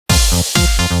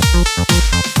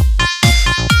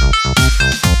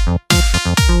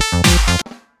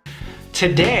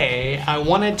Today, I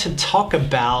wanted to talk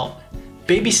about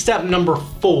baby step number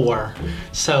 4.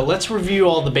 So let's review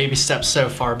all the baby steps so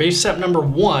far. Baby step number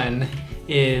 1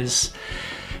 is,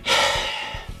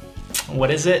 what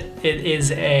is it? It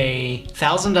is a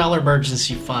 $1,000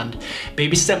 emergency fund.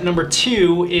 Baby step number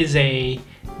 2 is the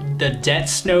debt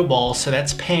snowball. So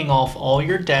that's paying off all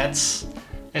your debts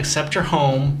except your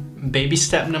home. Baby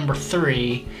step number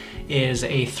 3 is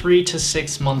a 3 to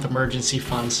 6 month emergency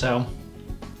fund.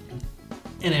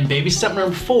 And in baby step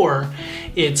number 4,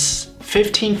 it's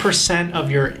 15%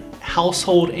 of your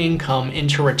household income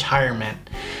into retirement.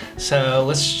 So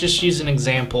let's just use an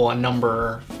example, a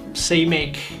number. Say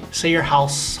your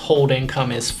household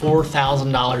income is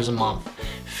 $4,000 a month.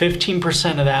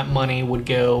 15% of that money would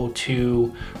go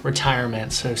to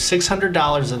retirement. So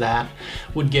 $600 of that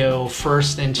would go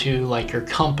first into like your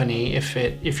company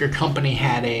if your company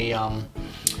had a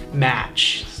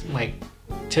match. Like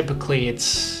typically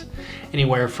it's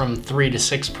anywhere from 3 to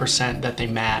 6% that they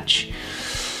match.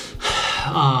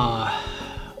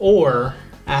 Or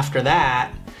after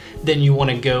that, then you want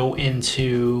to go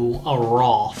into a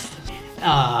Roth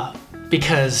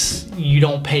because you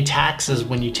don't pay taxes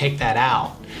when you take that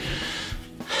out.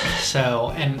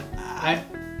 So, and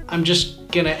I'm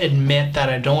just gonna admit that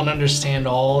I don't understand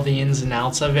all the ins and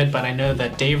outs of it, but I know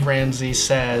that Dave Ramsey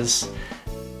says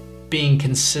being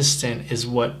consistent is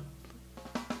what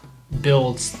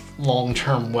builds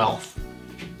long-term wealth.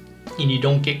 And you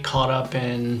don't get caught up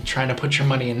in trying to put your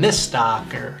money in this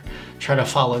stock or try to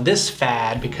follow this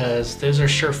fad, because those are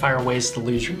surefire ways to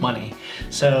lose your money.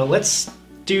 So let's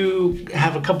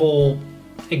have a couple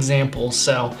examples.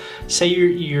 So say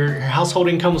your household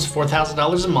income was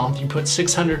 $4,000 a month, you put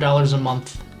 $600 a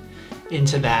month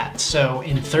into that. So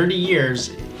in 30 years,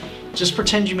 just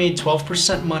pretend you made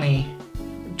 12% money,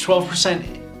 12%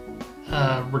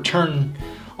 return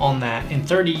on that. In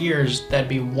 30 years, that'd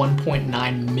be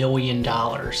 $1.9 million.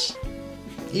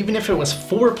 Even if it was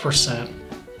 4%,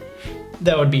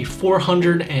 that would be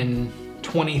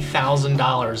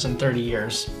 $420,000 in 30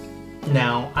 years.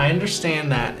 Now, I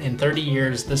understand that in 30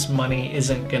 years, this money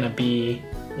isn't gonna be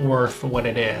worth what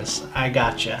it is. I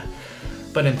gotcha.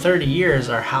 But in 30 years,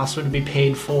 our house would be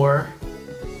paid for,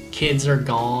 kids are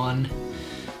gone,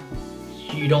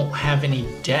 you don't have any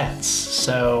debts.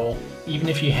 So even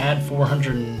if you had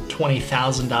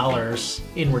 $420,000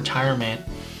 in retirement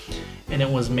and it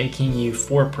was making you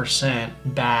 4%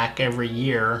 back every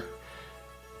year,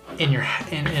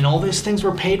 and all those things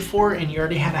were paid for, and you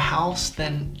already had a house,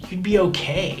 then you'd be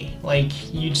okay. Like,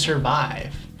 you'd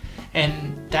survive.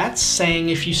 And that's saying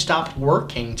if you stopped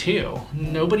working too.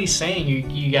 Nobody's saying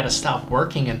you gotta stop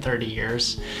working in 30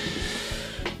 years.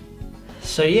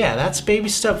 So yeah, that's baby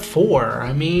step 4.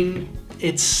 I mean,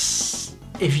 if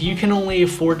you can only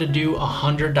afford to do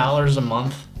 $100 a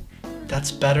month,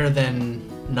 that's better than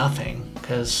nothing,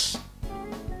 because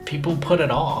people put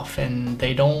it off and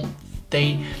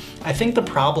I think the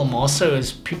problem also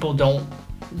is people don't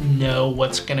know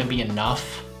what's gonna be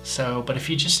enough. So, but if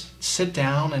you just sit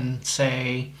down and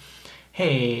say,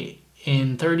 hey,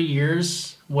 in 30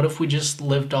 years, what if we just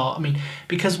lived off,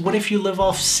 because what if you live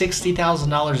off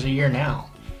 $60,000 a year now?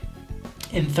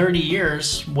 In 30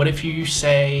 years, what if you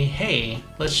say, hey,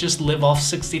 let's just live off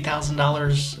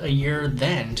 $60,000 a year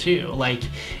then too? Like,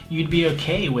 you'd be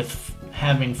okay with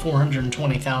having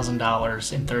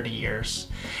 $420,000 in 30 years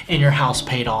and your house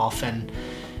paid off and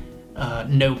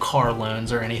no car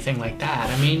loans or anything like that.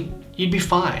 I mean, you'd be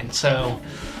fine. So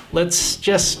let's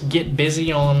just get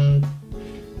busy on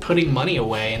putting money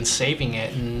away and saving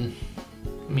it. And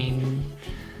I mean,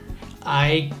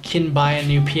 I can buy a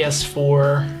new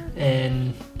PS4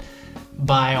 and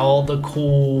buy all the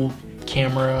cool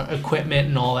camera equipment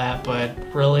and all that, but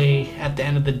really at the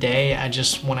end of the day, I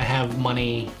just want to have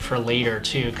money for later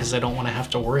too, because I don't want to have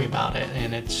to worry about it.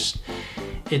 And it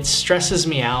stresses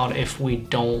me out if we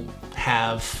don't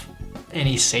have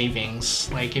any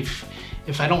savings. Like if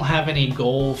I don't have any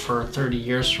goal for 30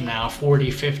 years from now,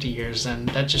 40, 50 years, then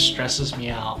that just stresses me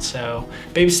out. So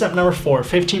baby step number 4,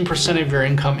 15% of your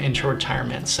income into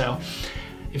retirement. So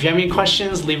if you have any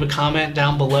questions, leave a comment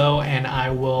down below and I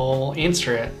will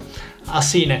answer it. I'll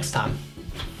see you next time.